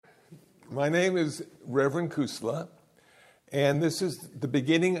My name is Reverend Kusla, and this is the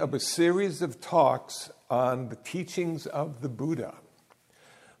beginning of a series of talks on the teachings of the Buddha.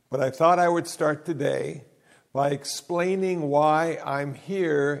 But I thought I would start today by explaining why I'm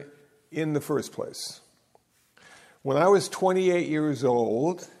here in the first place. When I was 28 years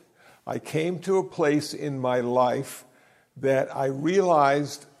old, I came to a place in my life that I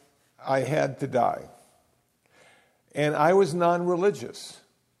realized I had to die. And I was non-religious.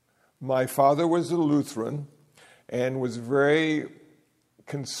 My father was a Lutheran and was very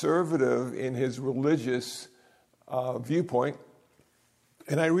conservative in his religious viewpoint.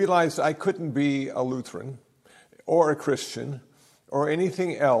 And I realized I couldn't be a Lutheran or a Christian or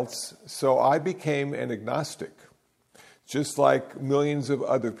anything else, so I became an agnostic, just like millions of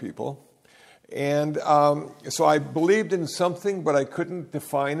other people. And so I believed in something, but I couldn't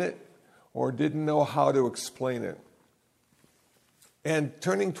define it or didn't know how to explain it. And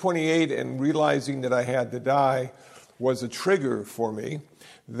turning 28 and realizing that I had to die was a trigger for me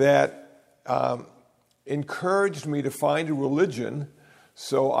that encouraged me to find a religion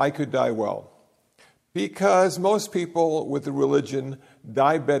so I could die well. Because most people with a religion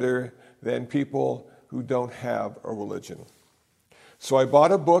die better than people who don't have a religion. So I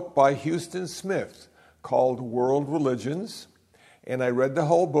bought a book by Huston Smith called World Religions, and I read the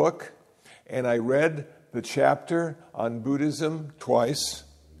whole book, and I read the chapter on Buddhism twice,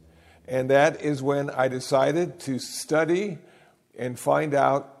 and that is when I decided to study and find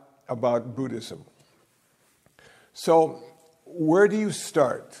out about Buddhism. So, where do you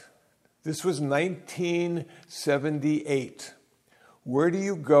start? This was 1978. Where do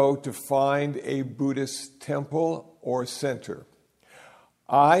you go to find a Buddhist temple or center?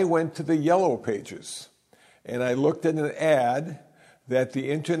 I went to the Yellow Pages, and I looked at an ad that the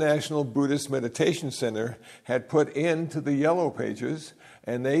International Buddhist Meditation Center had put into the Yellow Pages,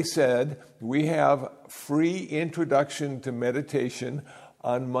 and they said, we have free introduction to meditation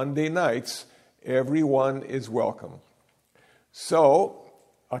on Monday nights. Everyone is welcome. So,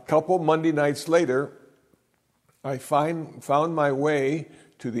 a couple Monday nights later, I found my way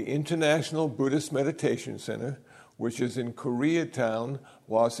to the International Buddhist Meditation Center, which is in Koreatown,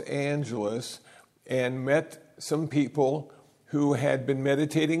 Los Angeles, and met some people who had been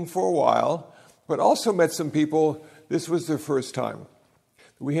meditating for a while, but also met some people, this was their first time.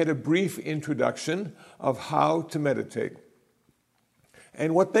 We had a brief introduction of how to meditate.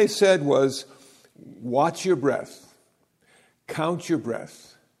 And what they said was, watch your breath, count your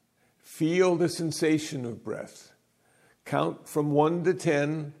breath, feel the sensation of breath. Count from 1 to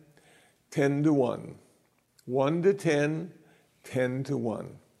 10, 10 to 1. 1 to 10, 10 to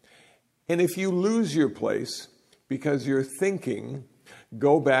 1. And if you lose your place, because you're thinking,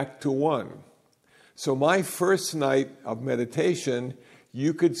 go back to 1. So my first night of meditation,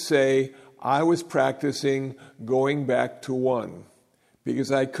 you could say I was practicing going back to 1,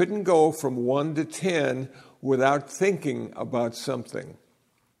 because I couldn't go from 1 to 10 without thinking about something.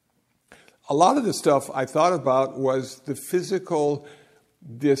 A lot of the stuff I thought about was the physical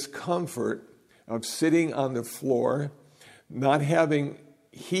discomfort of sitting on the floor, not having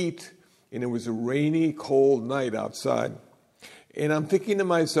heat, and it was a rainy, cold night outside. And I'm thinking to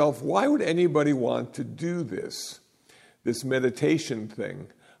myself, why would anybody want to do this meditation thing?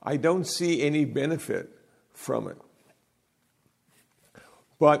 I don't see any benefit from it.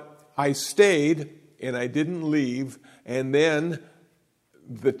 But I stayed, and I didn't leave, and then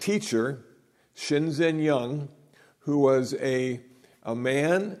the teacher, Shinzen Young, who was a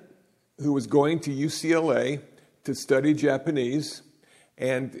man who was going to UCLA to study Japanese,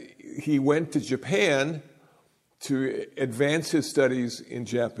 and he went to Japan to advance his studies in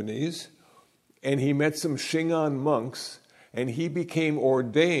Japanese, and he met some Shingon monks, and he became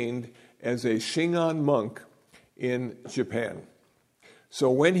ordained as a Shingon monk in Japan.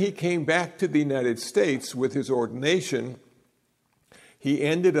 So when he came back to the United States with his ordination, he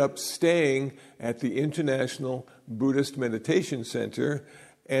ended up staying at the International Buddhist Meditation Center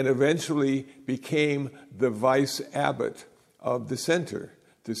and eventually became the vice abbot of the center,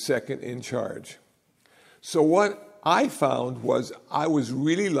 the second in charge. So what I found was I was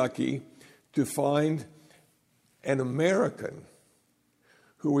really lucky to find an American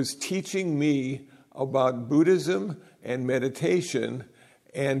who was teaching me about Buddhism and meditation,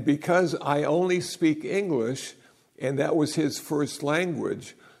 and because I only speak English, and that was his first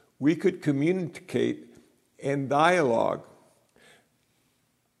language, we could communicate and dialogue.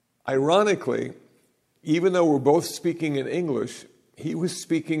 Ironically, even though we're both speaking in English, he was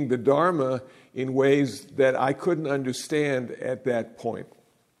speaking the Dharma in ways that I couldn't understand at that point.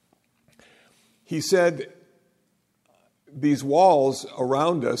 He said, these walls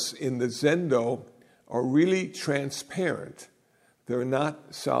around us in the Zendo are really transparent. They're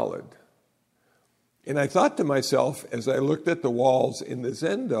not solid. And I thought to myself, as I looked at the walls in the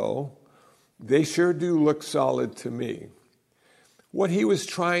Zendo, they sure do look solid to me. What he was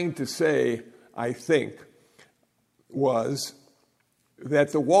trying to say, I think, was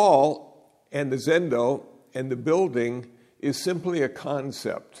that the wall and the Zendo and the building is simply a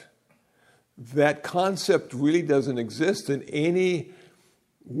concept. That concept really doesn't exist in any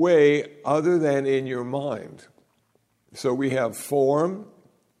way other than in your mind. So we have form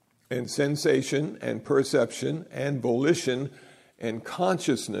and sensation and perception and volition and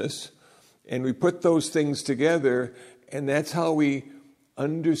consciousness, and we put those things together, and that's how we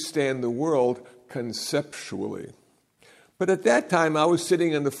understand the world conceptually. But at that time, I was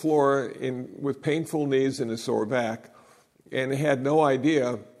sitting on the floor with painful knees and a sore back, and had no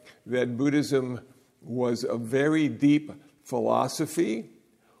idea that Buddhism was a very deep philosophy,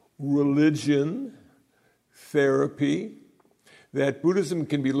 religion, therapy, that Buddhism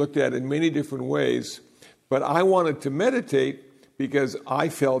can be looked at in many different ways. But I wanted to meditate because I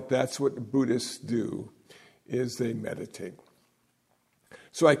felt that's what Buddhists do, is they meditate.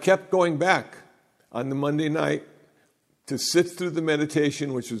 So I kept going back on the Monday night to sit through the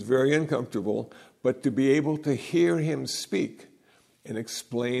meditation, which was very uncomfortable, but to be able to hear him speak and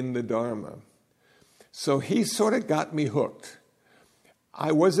explain the Dharma. So he sort of got me hooked.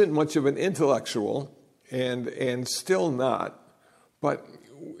 I wasn't much of an intellectual, and still not, but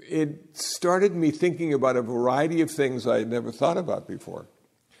it started me thinking about a variety of things I had never thought about before.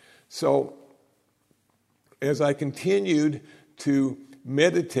 So as I continued to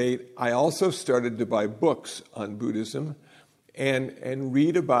meditate, I also started to buy books on Buddhism and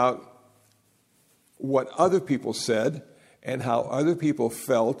read about what other people said and how other people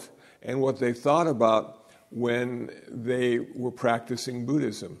felt and what they thought about when they were practicing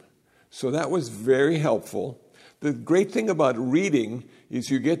Buddhism. So that was very helpful. The great thing about reading is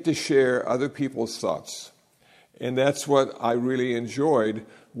you get to share other people's thoughts. And that's what I really enjoyed,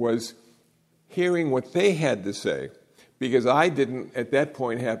 was hearing what they had to say, because I didn't, at that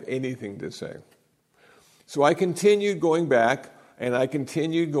point, have anything to say. So I continued going back, and I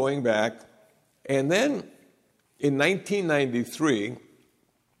continued going back. And then in 1993,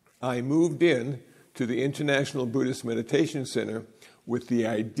 I moved in to the International Buddhist Meditation Center with the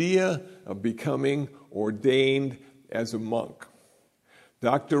idea of becoming ordained as a monk.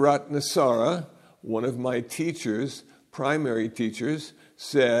 Dr. Ratnasara, one of my teachers, primary teachers,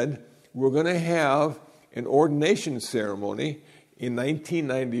 said, we're going to have an ordination ceremony in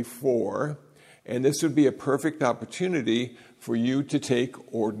 1994, and this would be a perfect opportunity for you to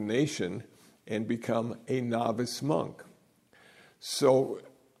take ordination and become a novice monk. So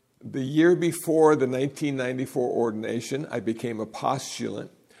the year before the 1994 ordination, I became a postulant.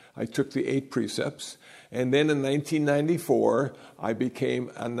 I took the 8 precepts. And then in 1994, I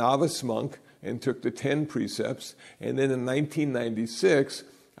became a novice monk and took the 10 precepts. And then in 1996,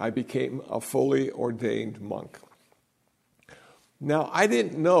 I became a fully ordained monk. Now, I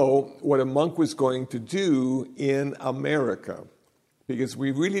didn't know what a monk was going to do in America, because we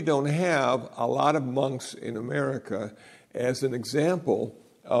really don't have a lot of monks in America as an example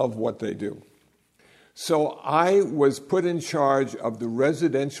of what they do. So I was put in charge of the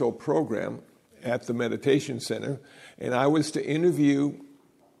residential program at the meditation center, and I was to interview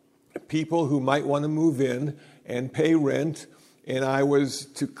people who might want to move in and pay rent, and I was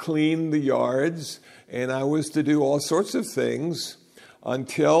to clean the yards, and I was to do all sorts of things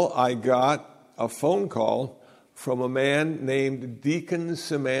until I got a phone call from a man named Deacon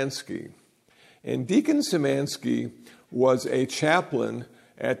Szymanski. And Deacon Szymanski was a chaplain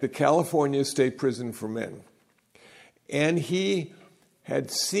at the California State Prison for Men. And he had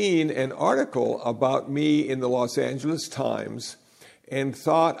seen an article about me in the Los Angeles Times and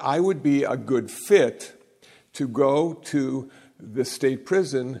thought I would be a good fit to go to the state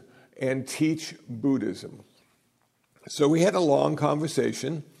prison and teach Buddhism. So we had a long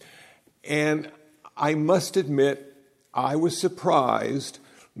conversation, and I must admit I was surprised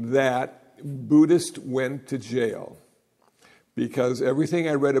that Buddhists went to jail, because everything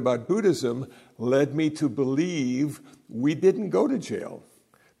I read about Buddhism led me to believe we didn't go to jail,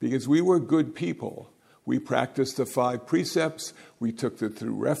 because we were good people. We practiced the 5 precepts, we took it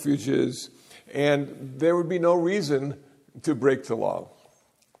through refuges, and there would be no reason to break the law.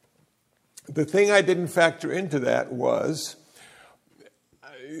 The thing I didn't factor into that was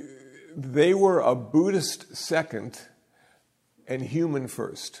they were a Buddhist second and human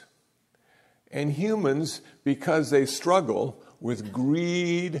first. And humans, because they struggle with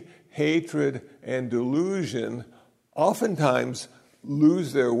greed, hatred, and delusion, oftentimes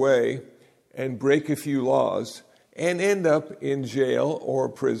lose their way and break a few laws and end up in jail or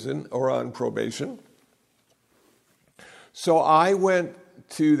prison or on probation. So I went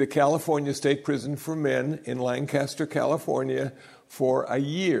to the California State Prison for Men in Lancaster, California for a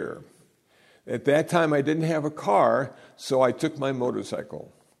year. At that time, I didn't have a car, so I took my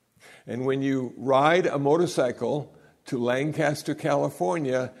motorcycle. And when you ride a motorcycle to Lancaster,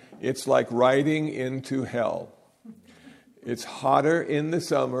 California, it's like riding into hell. It's hotter in the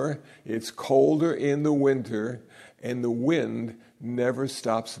summer, it's colder in the winter, and the wind never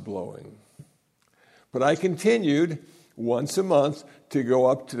stops blowing. But I continued once a month to go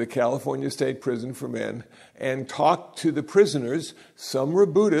up to the California State Prison for Men and talk to the prisoners. Some were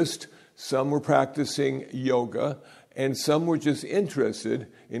Buddhist, some were practicing yoga, and some were just interested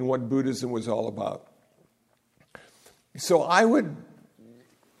in what Buddhism was all about. So I would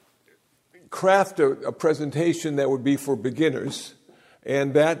craft a presentation that would be for beginners,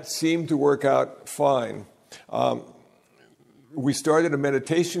 and that seemed to work out fine. We started a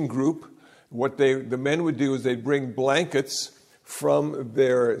meditation group. What the men would do is they'd bring blankets from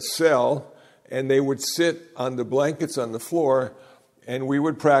their cell, and they would sit on the blankets on the floor, and we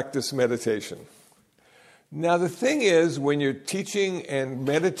would practice meditation. Now, the thing is, when you're teaching and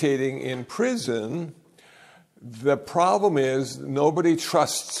meditating in prison, the problem is nobody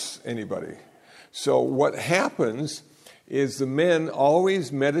trusts anybody. So what happens is the men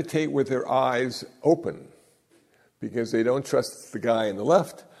always meditate with their eyes open because they don't trust the guy on the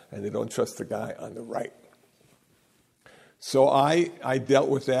left and they don't trust the guy on the right. So I dealt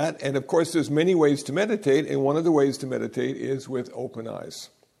with that. And of course, there's many ways to meditate, and one of the ways to meditate is with open eyes.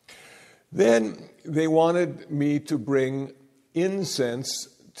 Then they wanted me to bring incense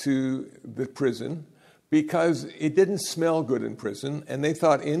to the prison because it didn't smell good in prison, and they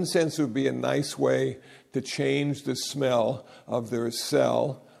thought incense would be a nice way to change the smell of their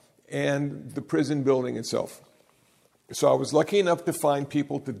cell and the prison building itself. So I was lucky enough to find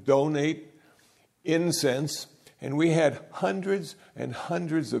people to donate incense, and we had hundreds and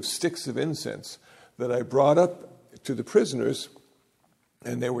hundreds of sticks of incense that I brought up to the prisoners,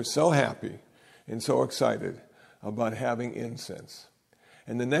 and they were so happy and so excited about having incense.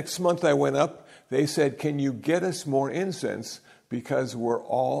 And the next month I went up, they said, "Can you get us more incense because we're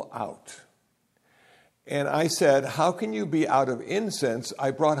all out?" And I said, "How can you be out of incense?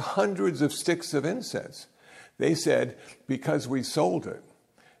 I brought hundreds of sticks of incense." They said, "Because we sold it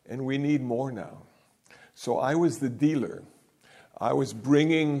and we need more now." So I was the dealer. I was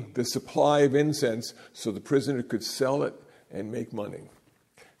bringing the supply of incense so the prisoner could sell it and make money.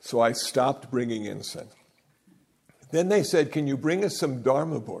 So I stopped bringing incense. Then they said, "Can you bring us some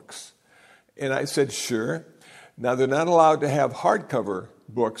Dharma books?" And I said, "Sure." Now, they're not allowed to have hardcover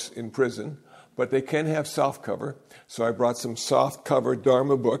books in prison, but they can have softcover. So I brought some softcover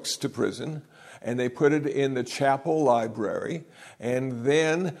Dharma books to prison, and they put it in the chapel library. And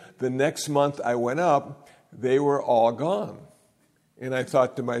then the next month I went up, they were all gone. And I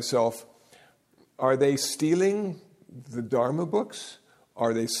thought to myself, are they stealing the Dharma books?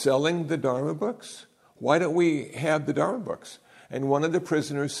 Are they selling the Dharma books? Why don't we have the Dharma books? And one of the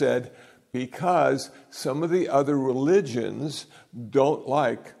prisoners said, because some of the other religions don't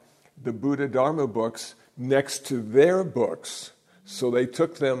like the Buddha Dharma books next to their books, so they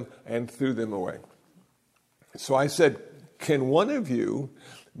took them and threw them away. So I said, "Can one of you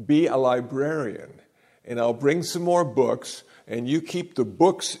be a librarian? And I'll bring some more books, and you keep the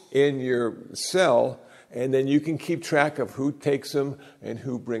books in your cell, and then you can keep track of who takes them and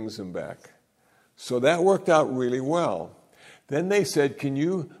who brings them back." So that worked out really well. Then they said, "Can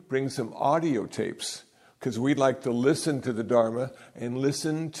you bring some audio tapes? Because we'd like to listen to the Dharma and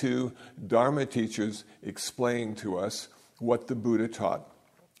listen to Dharma teachers explain to us what the Buddha taught."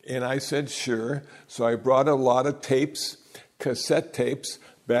 And I said, "Sure." So I brought a lot of tapes, cassette tapes.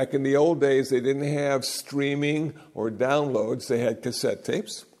 Back in the old days, they didn't have streaming or downloads. They had cassette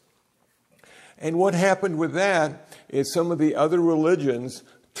tapes. And what happened with that is some of the other religions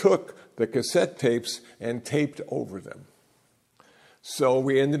took the cassette tapes and taped over them. So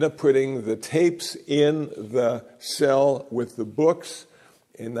we ended up putting the tapes in the cell with the books,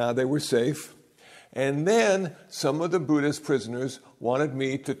 and now they were safe. And then some of the Buddhist prisoners wanted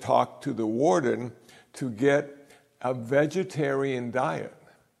me to talk to the warden to get a vegetarian diet.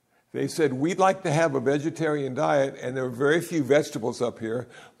 They said, "We'd like to have a vegetarian diet, and there are very few vegetables up here,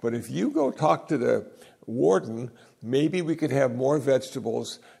 but if you go talk to the warden, maybe we could have more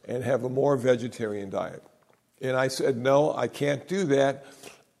vegetables and have a more vegetarian diet." And I said, "No, I can't do that.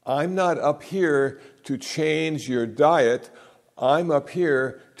 I'm not up here to change your diet. I'm up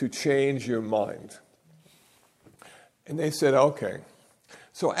here to change your mind." And they said, okay.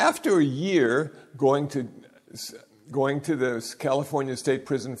 So after a year going to the California State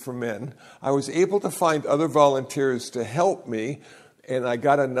Prison for Men, I was able to find other volunteers to help me, and I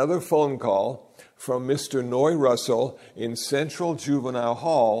got another phone call from Mr. Noy Russell in Central Juvenile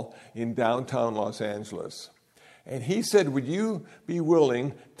Hall in downtown Los Angeles. And he said, would you be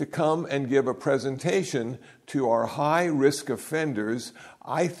willing to come and give a presentation to our high-risk offenders?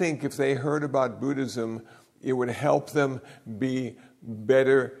 I think if they heard about Buddhism, it would help them be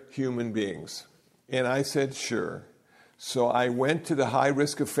better human beings. And I said, sure. So I went to the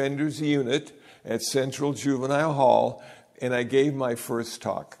high-risk offenders unit at Central Juvenile Hall, and I gave my first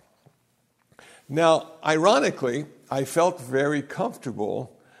talk. Now, ironically, I felt very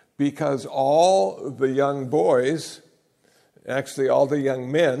comfortable because all the young boys, actually all the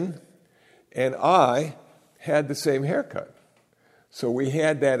young men, and I had the same haircut. So we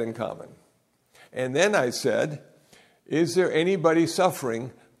had that in common. And then I said, is there anybody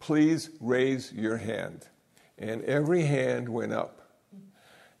suffering? Please raise your hand. And every hand went up.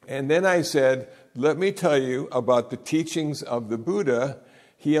 And then I said, let me tell you about the teachings of the Buddha.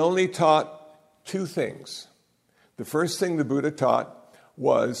 He only taught two things. The first thing the Buddha taught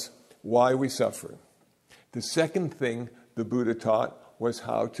was why we suffer. The second thing the Buddha taught was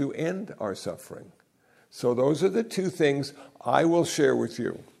how to end our suffering. So those are the two things I will share with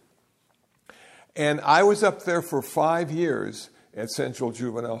you. And I was up there for 5 years at Central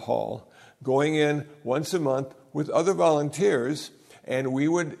Juvenile Hall, going in once a month with other volunteers, and I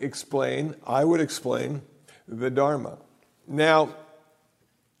would explain the Dharma. Now,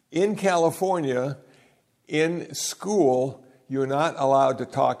 in California, in school, you're not allowed to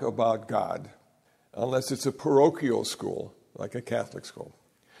talk about God unless it's a parochial school, like a Catholic school.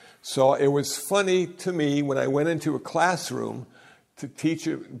 So it was funny to me when I went into a classroom to teach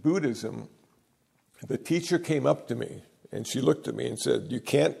Buddhism. The teacher came up to me and she looked at me and said, you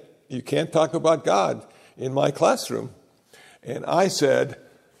can't talk about God in my classroom. And I said,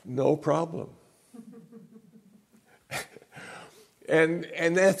 no problem. and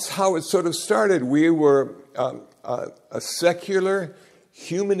that's how it sort of started. We were a secular,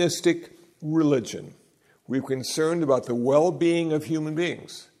 humanistic religion. We were concerned about the well-being of human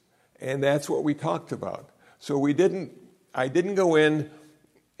beings. And that's what we talked about. So I didn't go in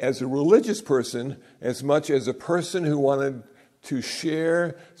as a religious person as much as a person who wanted to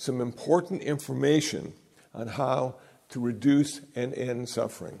share some important information on how to reduce and end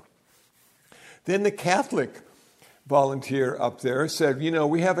suffering. Then the Catholic volunteer up there said,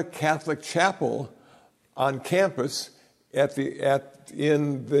 we have a Catholic chapel on campus in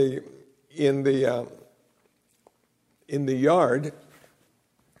the yard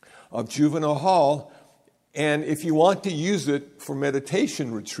of Juvenile Hall, and if you want to use it for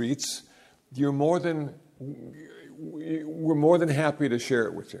meditation retreats, we're more than happy to share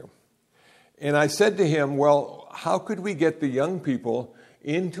it with you. And I said to him, well, how could we get the young people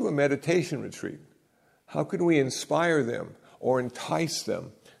into a meditation retreat? How could we inspire them or entice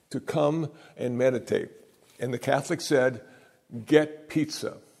them to come and meditate? And the Catholic said, get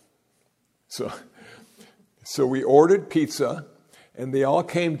pizza. So we ordered pizza, and they all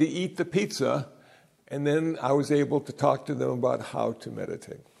came to eat the pizza, and then I was able to talk to them about how to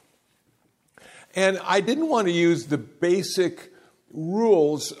meditate. And I didn't want to use the basic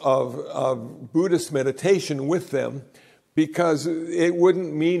rules of Buddhist meditation with them because it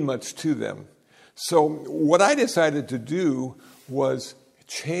wouldn't mean much to them. So what I decided to do was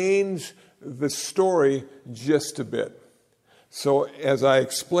change the story just a bit. So as I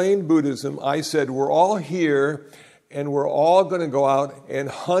explained Buddhism, I said, we're all here and we're all going to go out and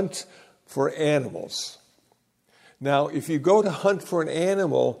hunt for animals. Now, if you go to hunt for an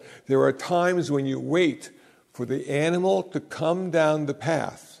animal, there are times when you wait for the animal to come down the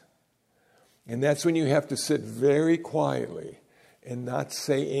path. And that's when you have to sit very quietly and not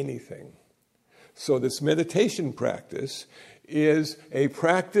say anything. So this meditation practice is a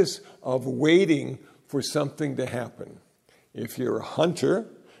practice of waiting for something to happen. If you're a hunter,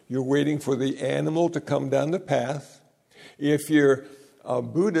 you're waiting for the animal to come down the path. If you're a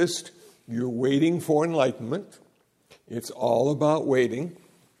Buddhist, you're waiting for enlightenment. It's all about waiting.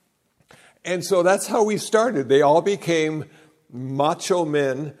 And so that's how we started. They all became macho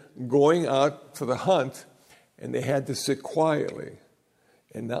men going out for the hunt, and they had to sit quietly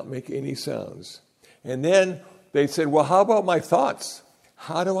and not make any sounds. And then they said, well, how about my thoughts?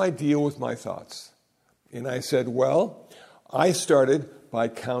 How do I deal with my thoughts? And I said, well, I started by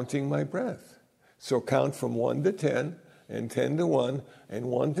counting my breath. So count from 1 to 10, and 10 to 1, and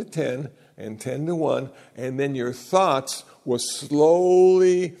 1 to 10, and 10 to 1, and then your thoughts will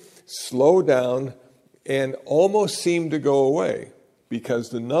slowly slow down and almost seem to go away because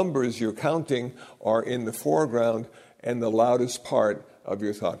the numbers you're counting are in the foreground and the loudest part of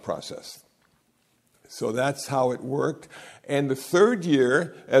your thought process. So that's how it worked. And the third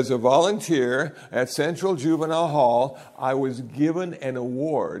year, as a volunteer at Central Juvenile Hall, I was given an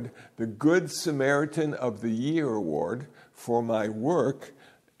award, the Good Samaritan of the Year Award, for my work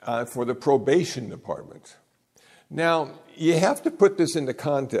for the probation department. Now, you have to put this into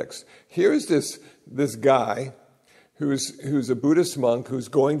context. Here's this guy who's a Buddhist monk who's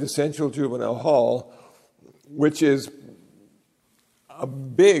going to Central Juvenile Hall, which is a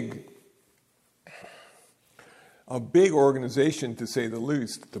big organization, to say the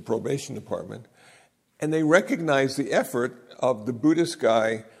least, the probation department. And they recognize the effort of the Buddhist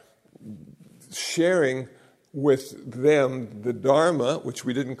guy sharing with them the Dharma, which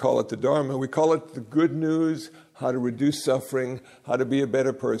we didn't call it the Dharma. We call it the good news, how to reduce suffering, how to be a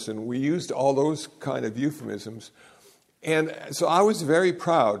better person. We used all those kind of euphemisms. And so I was very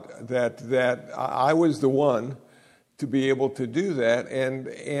proud that I was the one to be able to do that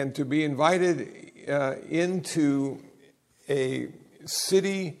and to be invited into a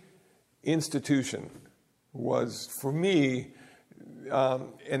city institution was, for me,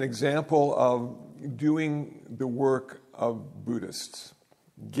 an example of doing the work of Buddhists,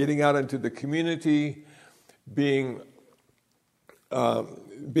 getting out into the community, being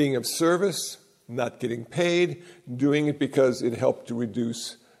of service, not getting paid, doing it because it helped to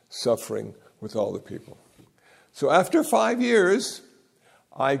reduce suffering with all the people. So after 5 years,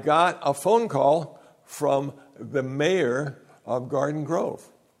 I got a phone call from the mayor of Garden Grove.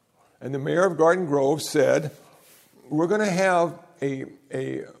 And the mayor of Garden Grove said, we're going to have a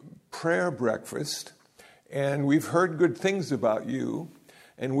prayer breakfast, and we've heard good things about you,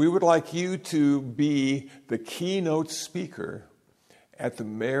 and we would like you to be the keynote speaker at the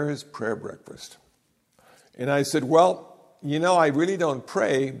mayor's prayer breakfast. And I said, well, I really don't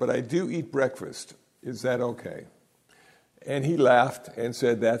pray, but I do eat breakfast. Is that okay? And he laughed and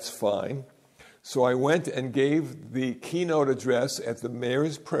said, that's fine. So I went and gave the keynote address at the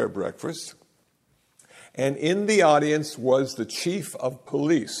mayor's prayer breakfast. And in the audience was the chief of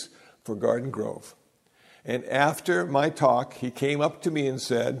police for Garden Grove. And after my talk, he came up to me and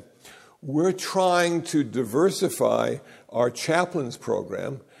said, we're trying to diversify our chaplains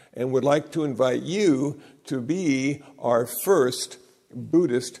program and would like to invite you to be our first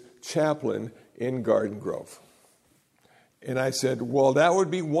Buddhist chaplain in Garden Grove. And I said, well, that would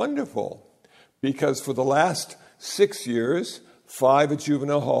be wonderful, because for the last 6 years, 5 at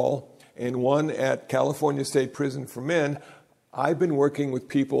Juvenile Hall and 1 at California State Prison for Men, I've been working with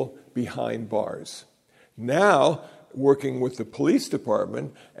people behind bars. Now, working with the police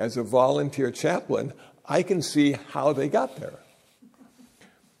department as a volunteer chaplain, I can see how they got there.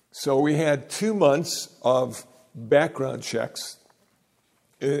 So we had 2 months of background checks,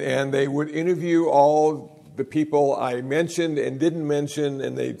 and they would interview all the people I mentioned and didn't mention,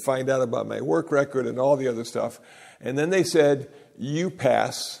 and they'd find out about my work record and all the other stuff. And then they said, you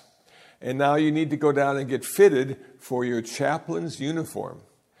pass, and now you need to go down and get fitted for your chaplain's uniform.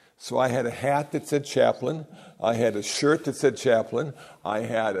 So I had a hat that said chaplain, I had a shirt that said chaplain, I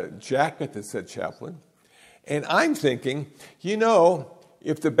had a jacket that said chaplain. And I'm thinking,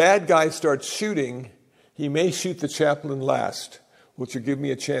 if the bad guy starts shooting, he may shoot the chaplain last, which will give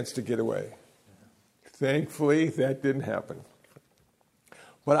me a chance to get away. Thankfully, that didn't happen.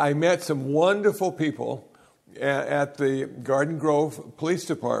 But I met some wonderful people at the Garden Grove Police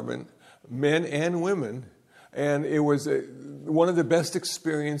Department, men and women, and it was one of the best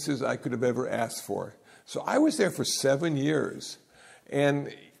experiences I could have ever asked for. So I was there for 7 years.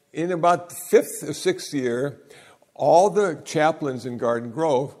 And in about the 5th or 6th year, all the chaplains in Garden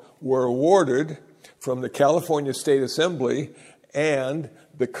Grove were awarded from the California State Assembly, and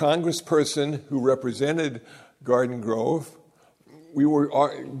the congressperson who represented Garden Grove, we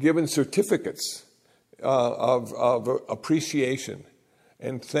were given certificates of appreciation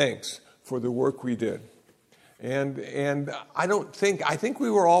and thanks for the work we did. And I think we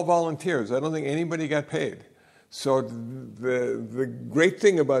were all volunteers. I don't think anybody got paid. So the great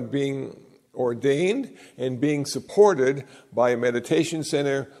thing about being ordained and being supported by a meditation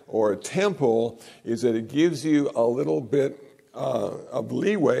center or a temple is that it gives you a little bit of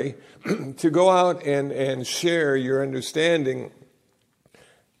leeway to go out and share your understanding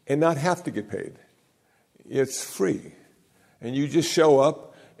and not have to get paid. It's free. And you just show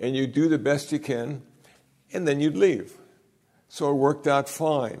up and you do the best you can, and then you'd leave. So it worked out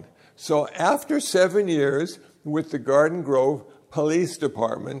fine. So after 7 years with the Garden Grove Police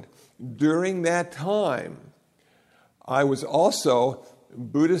Department, during that time, I was also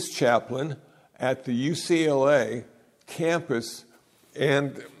Buddhist chaplain at the UCLA campus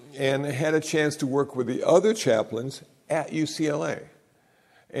and had a chance to work with the other chaplains at UCLA.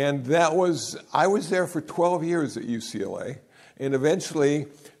 And I was there for 12 years at UCLA, and eventually,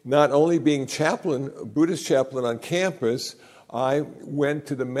 not only being Buddhist chaplain on campus, I went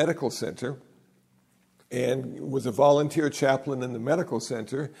to the medical center and was a volunteer chaplain in the medical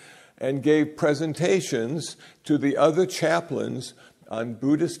center and gave presentations to the other chaplains on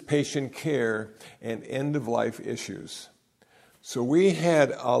Buddhist patient care and end-of-life issues. So we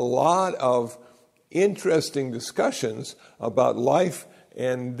had a lot of interesting discussions about life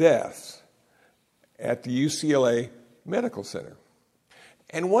and death at the UCLA Medical Center.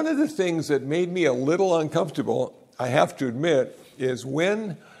 And one of the things that made me a little uncomfortable, I have to admit, is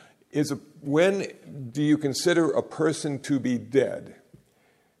when do you consider a person to be dead?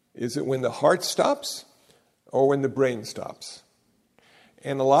 Is it when the heart stops or when the brain stops?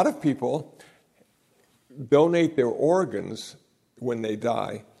 And a lot of people donate their organs when they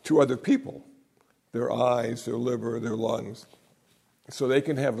die to other people, their eyes, their liver, their lungs, so they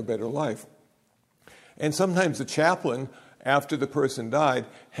can have a better life. And sometimes the chaplain, after the person died,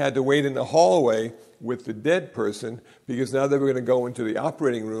 had to wait in the hallway with the dead person because now they were going to go into the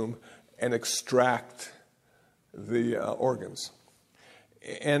operating room and extract the organs.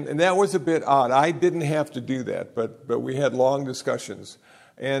 And that was a bit odd. I didn't have to do that, but we had long discussions.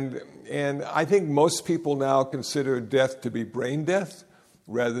 And I think most people now consider death to be brain death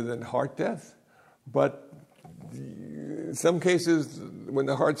rather than heart death. But in some cases, when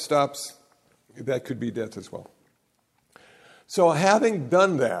the heart stops, that could be death as well. So having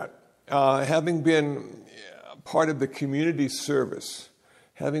done that, having been part of the community service,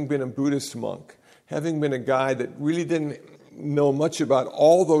 having been a Buddhist monk, having been a guy that really didn't know much about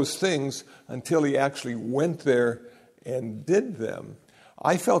all those things until he actually went there and did them,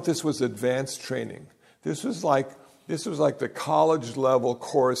 I felt this was advanced training. This was like the college level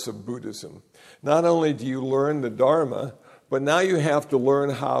course of Buddhism. Not only do you learn the Dharma, but now you have to learn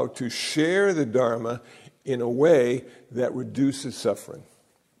how to share the Dharma in a way that reduces suffering.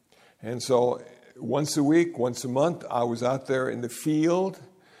 And so once a week, once a month, I was out there in the field,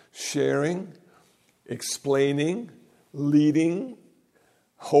 sharing, explaining, leading,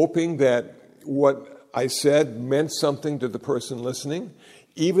 hoping that what I said meant something to the person listening.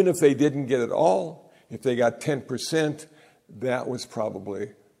 Even if they didn't get it all, if they got 10%, that was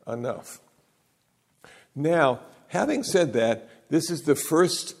probably enough. Now, having said that, this is the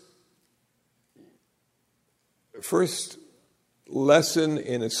first lesson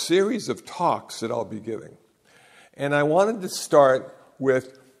in a series of talks that I'll be giving. And I wanted to start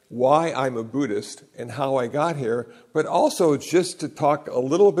with why I'm a Buddhist and how I got here, but also just to talk a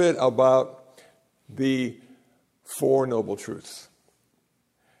little bit about the Four Noble Truths.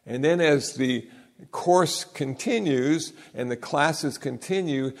 And then as the course continues and the classes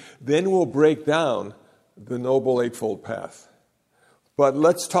continue, then we'll break down the Noble Eightfold Path. But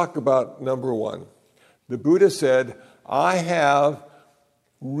let's talk about number one. The Buddha said, I have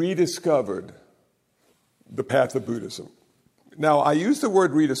rediscovered the path of Buddhism. Now, I use the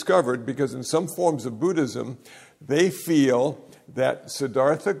word rediscovered because in some forms of Buddhism, they feel that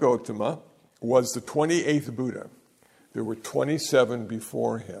Siddhartha Gautama was the 28th Buddha. There were 27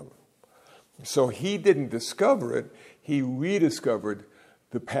 before him. So he didn't discover it, he rediscovered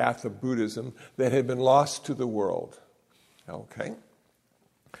the path of Buddhism that had been lost to the world. Okay?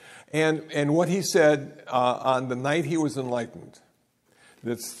 And what he said on the night he was enlightened,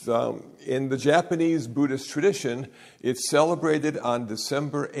 that's in the Japanese Buddhist tradition, it's celebrated on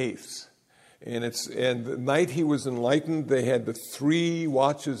December 8th. And the night he was enlightened, they had the 3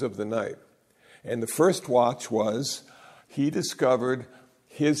 watches of the night. And the first watch was he discovered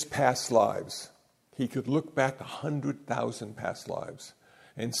his past lives. He could look back 100,000 past lives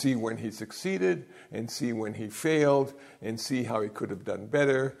and see when he succeeded and see when he failed and see how he could have done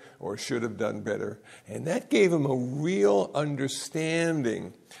better or should have done better. And that gave him a real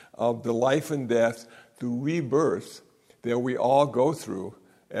understanding of the life and death, the rebirth that we all go through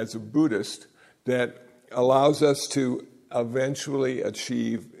as a Buddhist that allows us to eventually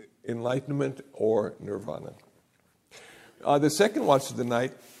achieve enlightenment or nirvana. The second watch of the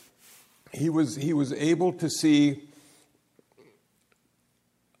night, he was able to see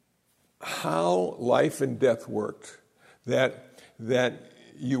how life and death worked. That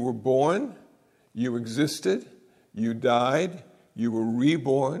you were born, you existed, you died, you were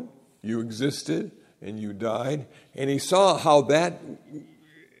reborn, you existed, and you died. And he saw how that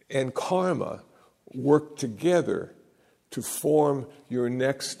and karma worked together to form your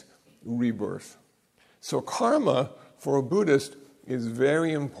next rebirth. So karma, for a Buddhist, is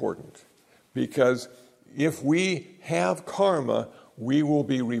very important Because if we have karma, we will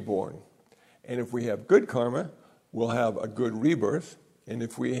be reborn. And if we have good karma, we'll have a good rebirth. And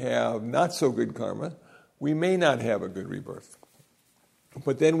if we have not so good karma, we may not have a good rebirth.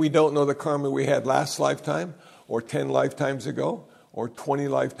 But then we don't know the karma we had last lifetime, or 10 lifetimes ago, or 20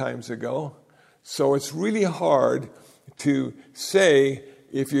 lifetimes ago. So it's really hard to say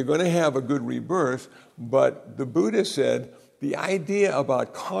if you're going to have a good rebirth. But the Buddha said the idea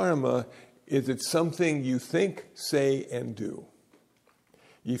about karma is it's something you think, say, and do.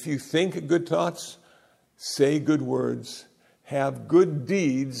 If you think good thoughts, say good words, have good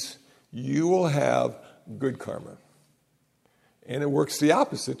deeds, you will have good karma. And it works the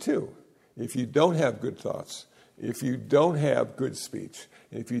opposite too. If you don't have good thoughts, if you don't have good speech,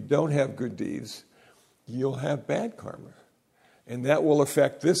 if you don't have good deeds, you'll have bad karma. And that will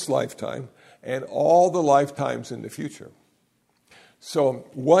affect this lifetime and all the lifetimes in the future. So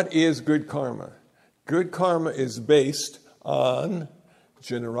what is good karma? Good karma is based on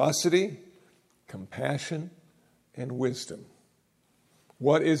generosity, compassion, and wisdom.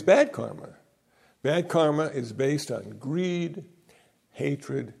 What is bad karma? Bad karma is based on greed,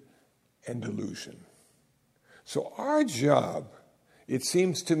 hatred, and delusion. So our job, it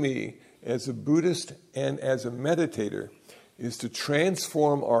seems to me, as a Buddhist and as a meditator, is to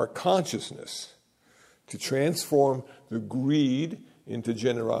transform our consciousness, to transform the greed into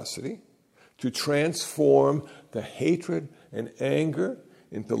generosity, to transform the hatred and anger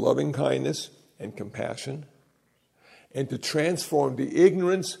into loving kindness and compassion, and to transform the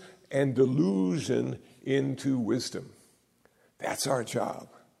ignorance and delusion into wisdom. That's our job.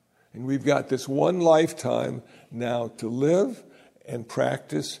 And we've got this one lifetime now to live and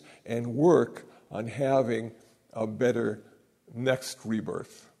practice and work on having a better next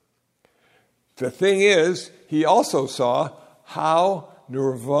rebirth. The thing is, he also saw how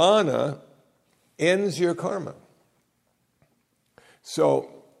nirvana ends your karma.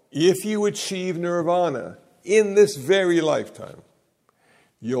 So if you achieve nirvana in this very lifetime,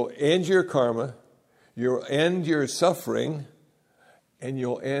 you'll end your karma, you'll end your suffering, and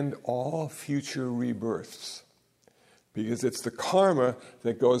you'll end all future rebirths. Because it's the karma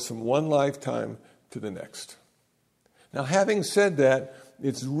that goes from one lifetime to the next. Now, having said that,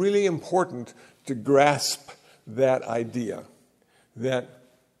 it's really important to grasp that idea that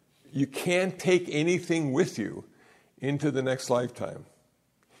you can't take anything with you into the next lifetime.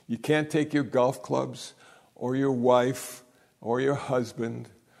 You can't take your golf clubs or your wife or your husband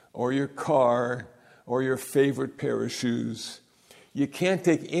or your car or your favorite pair of shoes. You can't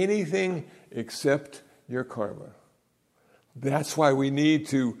take anything except your karma. That's why we need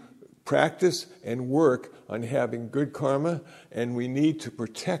to practice and work on having good karma, and we need to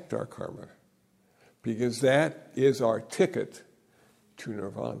protect our karma, because that is our ticket to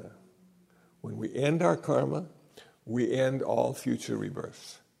nirvana. When we end our karma, we end all future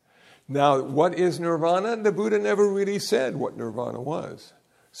rebirths. Now, what is nirvana? The Buddha never really said what nirvana was.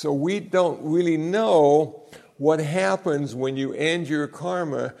 So we don't really know what happens when you end your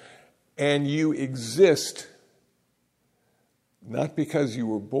karma and you exist, not because you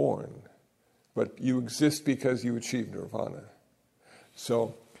were born, but you exist because you achieved nirvana.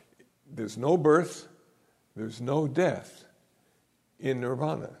 So there's no birth, there's no death in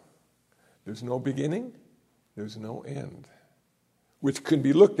nirvana. There's no beginning, there's no end, which can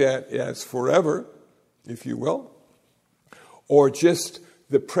be looked at as forever, if you will, or just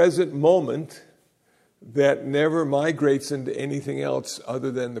the present moment that never migrates into anything else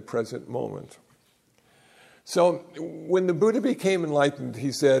other than the present moment. So when the Buddha became enlightened,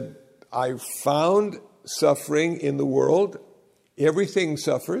 he said, I found suffering in the world. Everything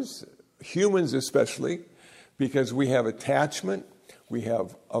suffers, humans especially, because we have attachment, we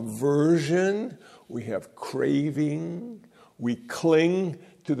have aversion, we have craving, we cling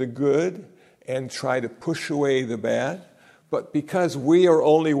to the good and try to push away the bad. But because we are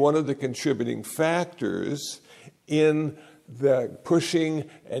only one of the contributing factors in the pushing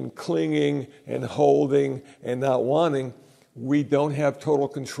and clinging and holding and not wanting, we don't have total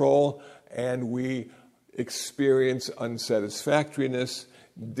control, and we experience unsatisfactoriness,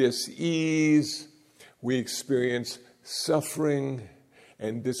 dis-ease, we experience suffering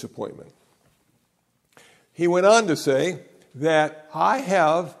and disappointment. He went on to say that I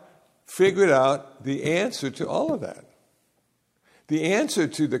have figured out the answer to all of that. The answer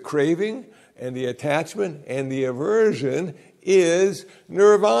to the craving and the attachment and the aversion is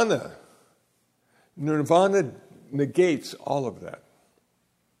nirvana. Nirvana negates all of that.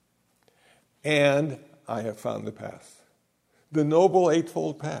 And I have found the path. The Noble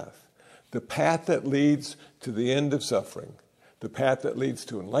Eightfold Path. The path that leads to the end of suffering. the path that leads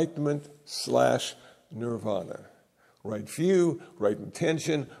to enlightenment/nirvana. Right view, right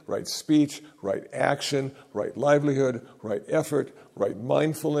intention, right speech, right action, right livelihood, right effort, right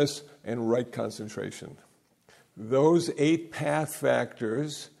mindfulness, and right concentration. Those 8 path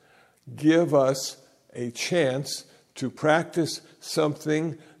factors give us a chance to practice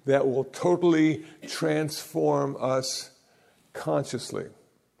something that will totally transform us consciously.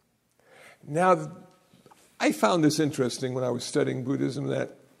 Now, I found this interesting when I was studying Buddhism,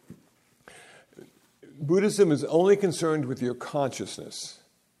 that Buddhism is only concerned with your consciousness.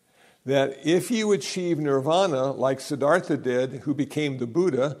 That if you achieve nirvana, like Siddhartha did, who became the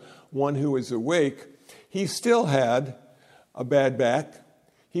Buddha, one who is awake, he still had a bad back.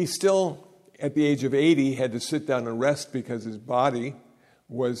 He still, at the age of 80, had to sit down and rest because his body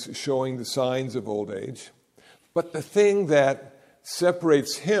was showing the signs of old age. But the thing that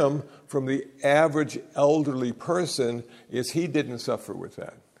separates him from the average elderly person is he didn't suffer with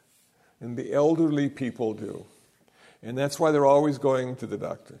that. And the elderly people do. And that's why they're always going to the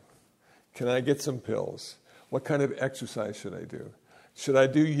doctor. Can I get some pills? What kind of exercise should I do? Should I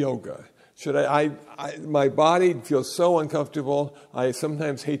do yoga? Should my body feels so uncomfortable, I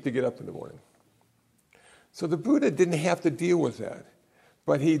sometimes hate to get up in the morning. So the Buddha didn't have to deal with that.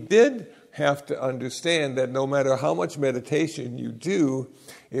 But he did have to understand that no matter how much meditation you do,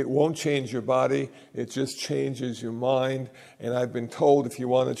 it won't change your body. It just changes your mind. And I've been told if you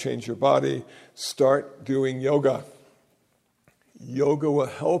want to change your body, start doing yoga. Yoga will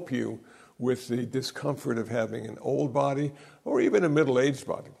help you with the discomfort of having an old body or even a middle-aged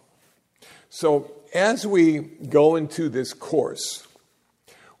body. So as we go into this course,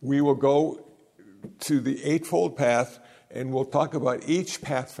 we will go to the Eightfold Path, and we'll talk about each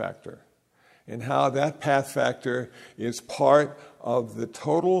path factor and how that path factor is part of the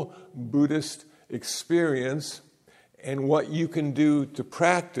total Buddhist experience and what you can do to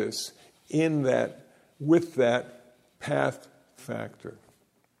practice in that, with that path factor.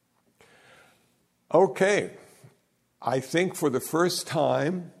 Okay, I think for the first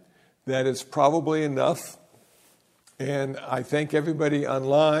time that is probably enough, and I thank everybody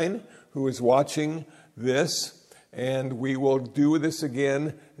online who is watching this. And we will do this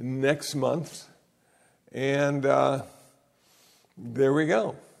again next month. And there we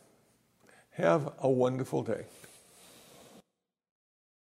go. Have a wonderful day.